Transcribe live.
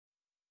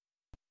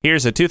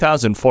Here's a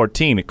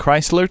 2014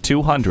 Chrysler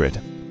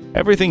 200.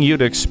 Everything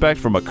you'd expect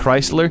from a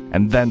Chrysler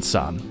and then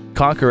some.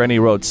 Conquer any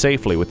road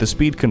safely with the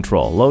speed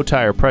control, low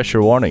tire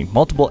pressure warning,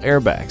 multiple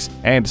airbags,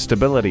 and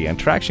stability and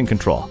traction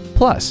control.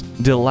 Plus,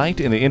 delight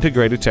in the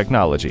integrated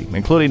technology,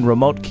 including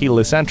remote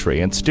keyless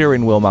entry and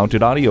steering wheel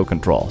mounted audio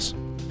controls.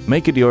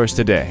 Make it yours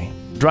today.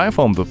 Drive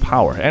home the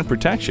power and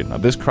protection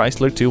of this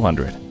Chrysler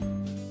 200.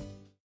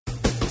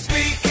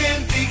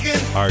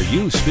 Are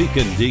you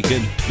speaking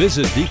Deacon?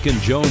 Visit Deacon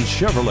Jones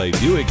Chevrolet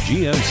Buick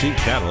GMC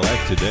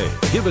Cadillac today.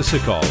 Give us a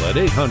call at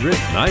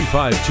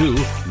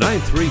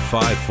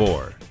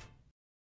 800-952-9354.